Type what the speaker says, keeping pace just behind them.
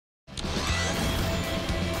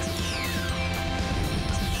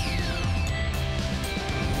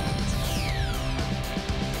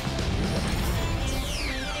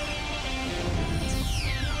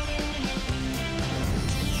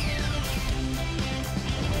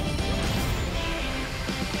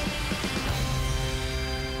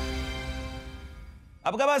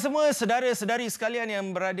Apa khabar semua saudara-saudari sekalian yang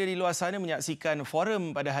berada di luar sana menyaksikan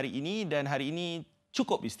forum pada hari ini, dan hari ini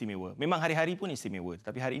cukup istimewa. Memang hari-hari pun istimewa,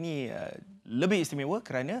 tapi hari ini lebih istimewa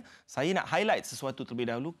kerana saya nak highlight sesuatu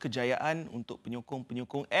terlebih dahulu, kejayaan untuk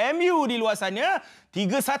penyokong-penyokong MU di luar sana.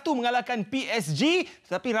 3-1 mengalahkan PSG,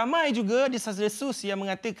 tapi ramai juga desas-desus yang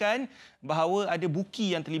mengatakan bahawa ada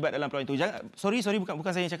buki yang terlibat dalam peluang itu. Sorry,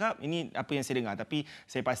 bukan saya yang cakap. Ini apa yang saya dengar, tapi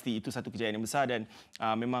saya pasti itu satu kejayaan yang besar dan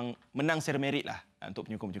memang menang secara merit lah untuk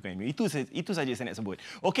penyokong-penyokong MU. Itu saja saya nak sebut.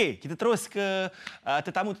 Okey, kita terus ke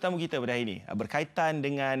tetamu-tetamu kita pada hari ini. Berkaitan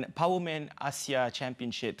dengan Powerman Asia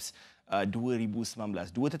Championships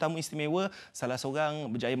 2019. Dua tetamu istimewa, salah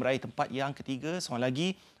seorang berjaya meraih tempat yang ketiga, seorang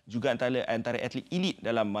lagi juga antara atlet elit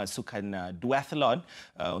dalam sukan Duathlon.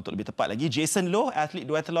 Untuk lebih tepat lagi, Jason Loh, atlet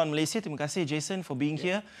Duathlon Malaysia. Terima kasih Jason for being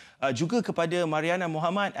here. Juga kepada Mariana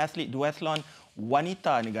Mohammad, atlet Duathlon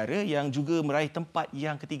wanita negara yang juga meraih tempat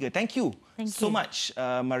yang ketiga. Thank you so much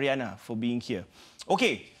Mariana for being here.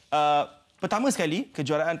 Okey, pertama sekali,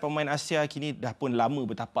 kejuaraan Powerman Asia kini dah pun lama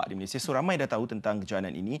bertapak di Malaysia. So ramai dah tahu tentang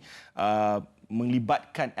kejuaraan ini.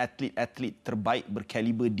 Melibatkan atlet-atlet terbaik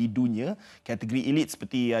berkaliber di dunia, kategori elit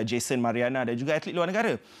seperti Jason, Mariana dan juga atlet luar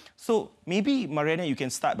negara. So maybe Mariana, you can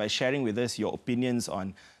start by sharing with us your opinions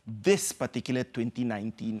on this particular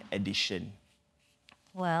 2019 edition.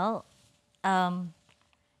 Well,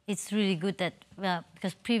 it's really good that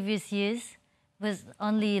because previous years was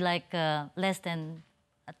only like less than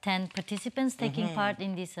 10 participants taking part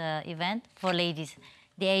in this event for ladies.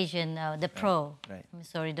 The Asian, the pro. Right. I'm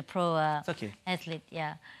sorry, the pro athlete.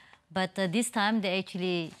 Yeah, but this time they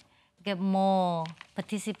actually get more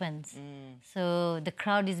participants, so the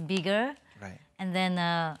crowd is bigger. Right. And then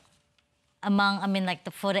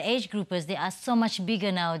for the age groupers, they are so much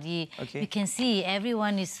bigger now. You can see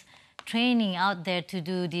everyone is training out there to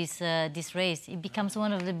do this race. It becomes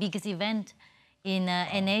one of the biggest events in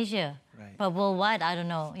Asia, but worldwide, I don't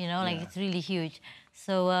know. You know, like it's really huge.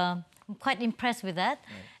 So I'm quite impressed with that.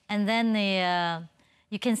 And then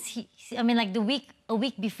you can see. I mean, like a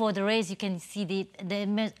week before the race, you can see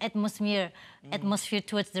the atmosphere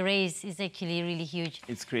towards the race is actually really huge.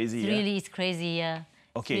 It's crazy. It's crazy. Yeah.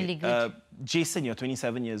 Okay, it's really good. Jason, you're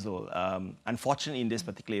 27 years old. Unfortunately, in this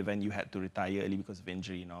particular event, you had to retire early because of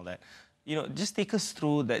injury and all that. You know, just take us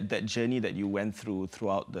through that journey that you went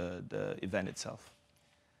throughout the event itself.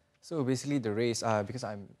 So basically, the race, because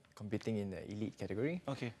I'm competing in the elite category.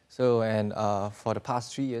 Okay. So, and for the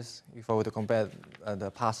past 3 years, if I were to compare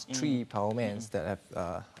the past three Powermans that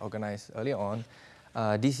I've organized earlier on,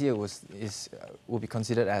 this year will be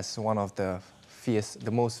considered as one of the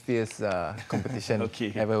most fierce competition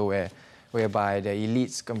ever, whereby the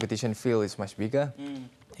elites competition field is much bigger,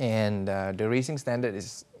 and the racing standard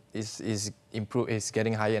is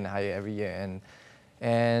getting higher and higher every year.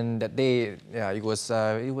 And that day, yeah, it was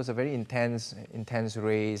a very intense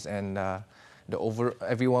race, and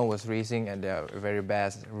everyone was racing at their very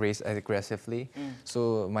best, race aggressively.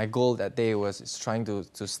 So my goal that day was trying to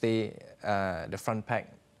stay the front pack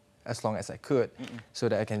as long as I could, so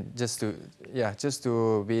that I can just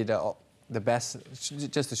to be the best,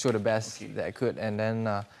 just to show the best that I could. And then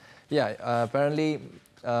apparently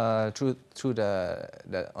through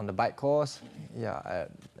on the bike course,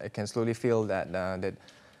 I can slowly feel that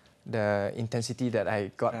the intensity that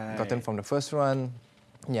I gotten from the first run,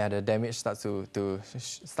 the damage starts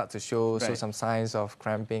to show some signs of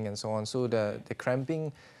cramping and so on. So the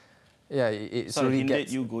cramping, it sort of slowly hindered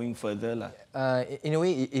gets you going further lah. In a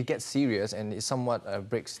way, it gets serious, and it somewhat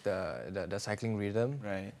breaks the cycling rhythm.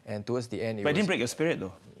 Right. And towards the end, But it didn't break your spirit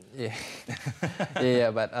though.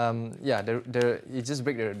 Yeah, but it just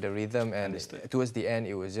break the rhythm, and towards the end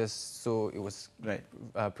it was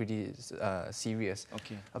pretty serious.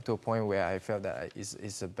 Up to a point where I felt that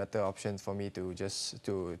it's a better option for me to just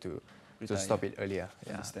to stop it earlier.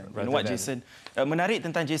 You know what, Jason? Menarik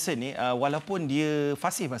tentang Jason ni, walaupun dia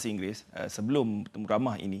fasih bahasa Inggeris, sebelum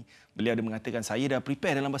ramah ini, beliau ada mengatakan, saya dah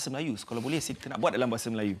prepare dalam bahasa Melayu. So, kalau boleh, kita nak buat dalam bahasa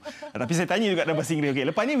Melayu. Tapi saya tanya juga dalam bahasa Inggeris. Okay,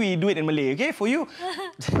 lepas ni, we do it in Malay. Okay, for you.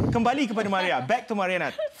 Kembali kepada Maria. Back to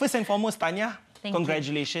Mariana. First and foremost, tanya,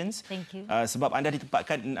 congratulations. Thank you. Sebab anda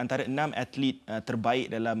ditempatkan antara 6 atlet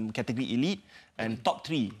terbaik dalam kategori elite and top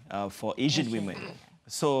 3 for Asian women.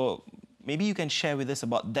 So, maybe you can share with us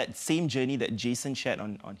about that same journey that Jason shared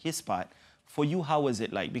on his part. For you, how was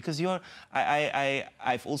it like? Because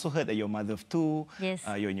I've also heard that you're a mother of 2. Yes.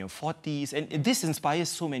 You're in your 40s, and this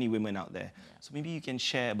inspires so many women out there. So maybe you can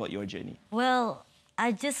share about your journey. Well,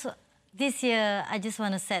 this year I just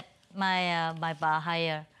want to set my bar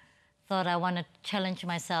higher. Thought I want to challenge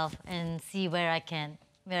myself and see where I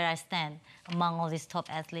stand among all these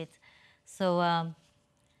top athletes. So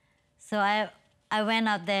I went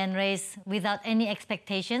out there and raced without any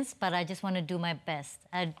expectations, but I just want to do my best.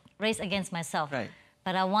 I race against myself. Right.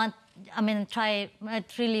 But try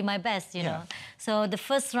really my best, you know. So the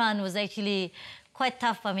first run was actually quite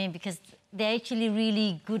tough for me because they're actually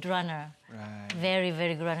really good runner. Right. Very,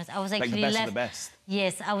 very good runners. I was actually like the best of the best.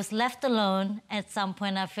 Yes, I was left alone at some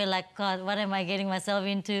point. I feel like, God, what am I getting myself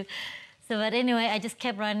into? So, but anyway, I just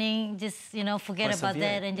kept running, just, you know, forget about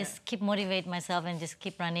that and just keep motivate myself and just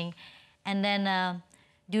keep running. And then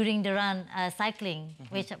during the run, cycling,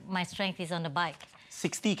 which my strength is on the bike.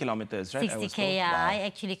 60 kilometers, right? 60K, yeah. Wow. I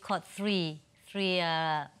actually caught three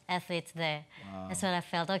athletes there. Wow. That's what I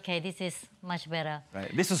felt. Okay, this is much better.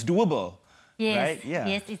 Right. This is doable. Yes. Right? Yeah.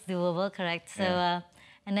 Yes, it's doable. Correct. So,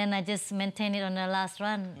 and then I just maintained it on the last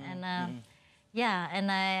run, and yeah, and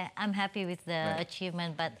I'm happy with the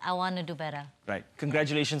achievement, but I want to do better. Right.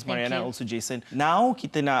 Congratulations, Mariana. Also, Jason. Now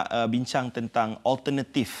kita nak bincang tentang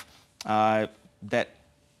alternatif that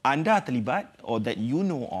anda terlibat or that you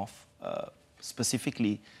know of.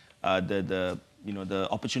 Specifically, the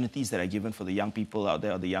opportunities that are given for the young people out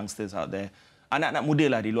there or the youngsters out there, anak-anak muda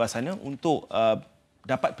lah di luar sana untuk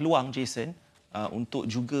dapat peluang, Jason, untuk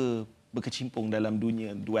juga berkecimpung dalam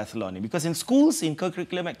dunia duathlon ni. Because in schools, in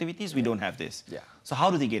co-curriculum activities, we don't have this. Yeah. So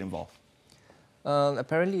how do they get involved?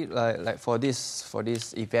 Apparently, like for this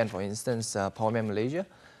event, for instance, Powerman Malaysia.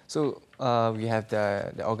 So we have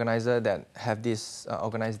the organizer that have this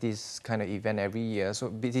organize this kind of event every year.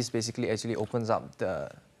 So this basically actually opens up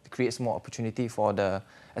creates more opportunity for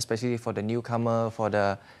especially for the newcomer, for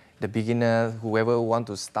the beginner, whoever want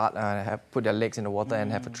to start put their legs in the water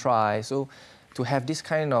and have a try. So to have this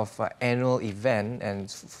kind of annual event and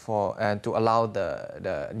to allow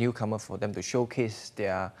the newcomer for them to showcase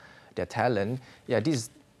their talent, yeah, this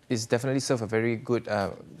is definitely serve a very good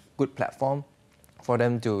platform for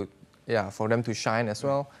them to shine as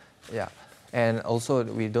well. Yeah. And also,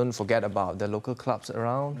 we don't forget about the local clubs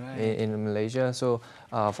around in Malaysia. So,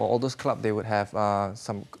 for all those clubs, they would have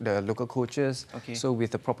the local coaches. Okay. So,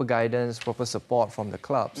 with the proper guidance, proper support from the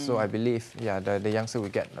clubs, so I believe, yeah, the youngster will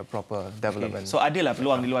get a proper development. Okay. So, adalah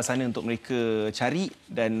peluang di luar sana untuk mereka cari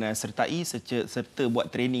dan sertai serta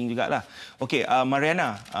buat training jugalah. Okay,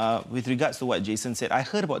 Mariana, with regards to what Jason said, I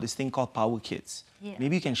heard about this thing called Power Kids. Yeah.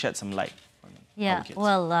 Maybe you can shed some light on Power Kids.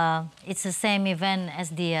 Well, it's the same event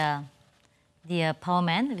as the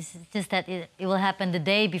Powerman. It's just that it will happen the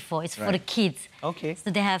day before. It's for the kids. Okay.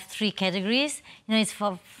 So they have 3 categories. You know, it's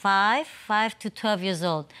for 5 to 12 years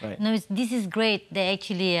old. Right. You know, this is great. They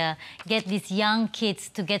actually get these young kids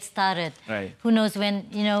to get started. Right. Who knows when,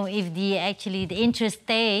 you know, if the interest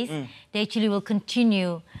stays, they actually will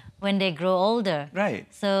continue when they grow older. Right.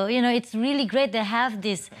 So, you know, it's really great they have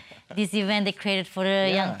this event they created for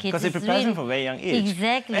the young kids. Because it prepares them from a very young age.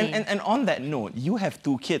 Exactly. And on that note, you have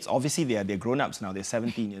 2 kids. Obviously, they're grown-ups now. They're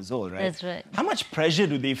 17 years old, right? That's right. How much pressure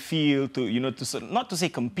do they feel to, you know, not to say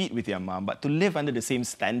compete with your mom, but to live under the same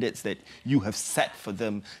standards that you have set for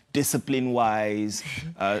them, discipline-wise,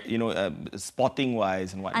 you know,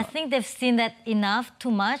 sporting-wise and whatnot? I think they've seen that enough,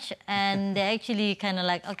 too much, and they're actually kind of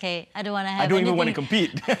like, okay, I don't want to have I don't even want to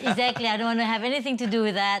compete. Exactly. I don't want to have anything to do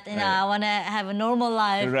with that. You know, I want to have a normal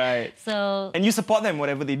life. Right. So. And you support them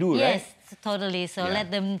whatever they do, right? Yes, totally. So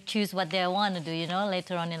let them choose what they want to do, you know,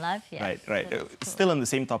 later on in life. Yeah. Right. So still on the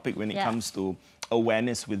same topic when it comes to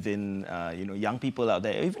awareness within, you know, young people out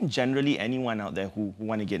there, even generally anyone out there who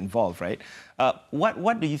want to get involved, right?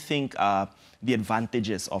 What do you think are the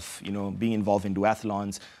advantages of, you know, being involved in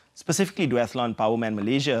duathlons, specifically Duathlon Powerman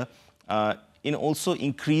Malaysia, in also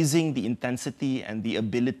increasing the intensity and the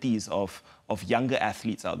abilities of younger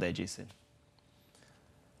athletes out there, Jason?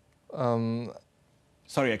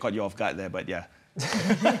 Sorry, I caught you off guard there, but yeah.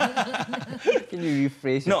 Can you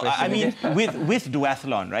rephrase your question? I mean, with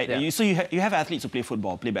duathlon, right? Yeah. So you have athletes who play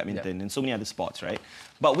football, play badminton, and so many other sports, right?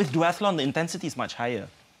 But with duathlon, the intensity is much higher,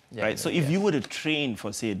 right? So if you were to train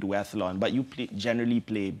for, say, duathlon, but you generally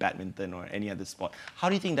play badminton or any other sport, how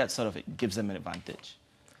do you think that sort of gives them an advantage?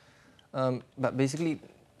 But basically,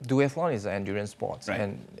 duathlon is an endurance sport,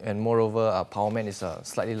 right. and moreover, Powerman is a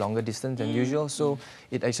slightly longer distance than usual, so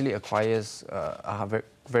it actually acquires a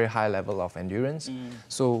very high level of endurance.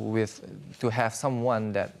 So to have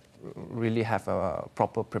someone that really have a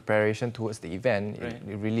proper preparation towards the event,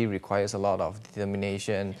 it really requires a lot of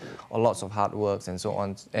determination, or lots of hard work, and so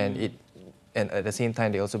on. And at the same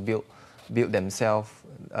time, they also build themselves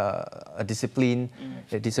a discipline,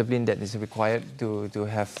 the discipline that is required to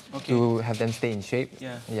have them stay in shape,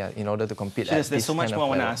 in order to compete. There's so much more I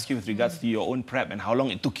want to ask you with regards to your own prep and how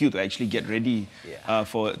long it took you to actually get ready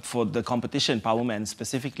for the competition, Powerman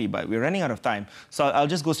specifically. But we're running out of time, so I'll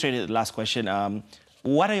just go straight to the last question.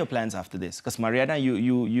 what are your plans after this? Because Mariana,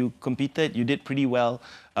 you competed, you did pretty well,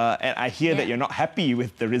 and I hear that you're not happy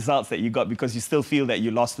with the results that you got because you still feel that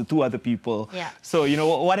you lost to 2 other people. Yeah. So, you know,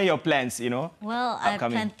 what are your plans, you know? Well,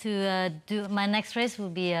 upcoming? I plan to do, my next race will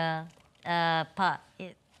be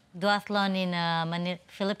Duathlon in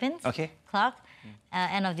Philippines. Okay. Clark.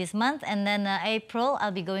 End of this month, and then April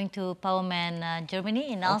I'll be going to Powerman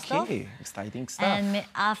Germany in Astro. Okay, exciting stuff. And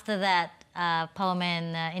after that,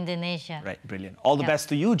 Powerman Indonesia. Right, brilliant. All the best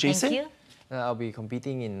to you, Jason. Thank you. I'll be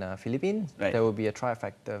competing in Philippines. Right. There will be a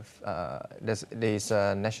trifecta. There's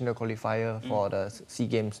a national qualifier for the SEA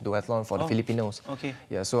Games Duathlon for the Filipinos. Okay.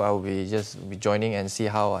 Yeah, so I will be joining and see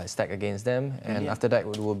how I stack against them. And after that,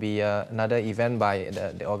 it will be another event by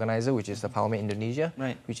the organizer, which is the Powerman Indonesia,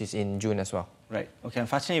 which is in June as well. Right. Okay,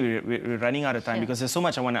 unfortunately, we're running out of time because there's so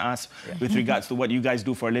much I want to ask with regards to what you guys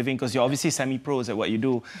do for a living, because you're obviously semi-pros at what you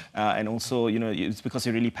do, and also, you know, it's because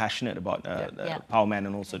you're really passionate about Powerman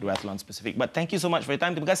and also Duathlon specific. But thank you so much for your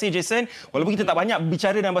time. Terima kasih, Jason. Walaupun kita tak banyak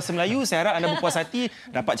bicara dalam bahasa Melayu, saya harap anda berpuas hati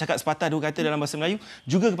dapat cakap sepatah 2 kata dalam bahasa Melayu.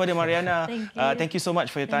 Juga kepada Mariana, thank you so much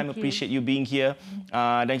for your time. Appreciate you being here.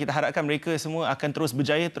 Dan kita harapkan mereka semua akan terus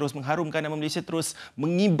berjaya, terus mengharumkan nama Malaysia, terus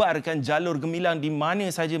mengibarkan jalur gemilang di mana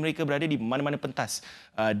saja mereka berada, di mana-mana pentas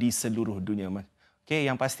di seluruh dunia. Okey,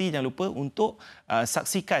 yang pasti jangan lupa untuk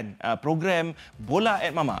saksikan program Bola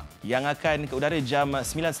at Mama yang akan ke udara jam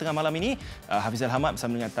 9.30 malam ini. Hafizal Hamad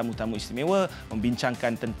bersama dengan tamu-tamu istimewa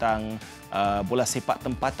membincangkan tentang bola sepak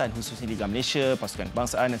tempatan, khususnya Liga Malaysia, pasukan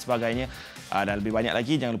kebangsaan dan sebagainya. Dan lebih banyak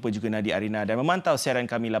lagi, jangan lupa juga Nadi Arina dan memantau siaran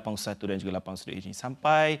kami 81 dan juga 81 ini.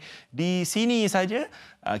 Sampai di sini saja.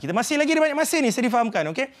 Kita masih lagi ada banyak masa ni, saya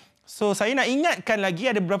difahamkan, okey? So, saya nak ingatkan lagi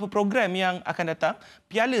ada beberapa program yang akan datang.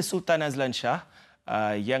 Piala Sultan Azlan Shah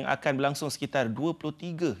yang akan berlangsung sekitar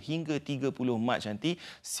 23 hingga 30 Mac nanti.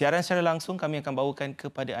 Siaran secara langsung kami akan bawakan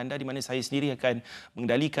kepada anda, di mana saya sendiri akan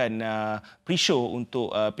mengendalikan pre-show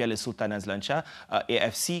untuk Piala Sultan Azlan Shah.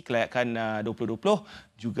 AFC kelayakan 2020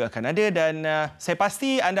 juga akan ada, dan saya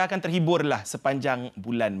pasti anda akan terhiburlah sepanjang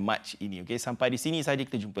bulan Mac ini. Okay? Sampai di sini saja,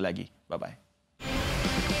 kita jumpa lagi. Bye-bye.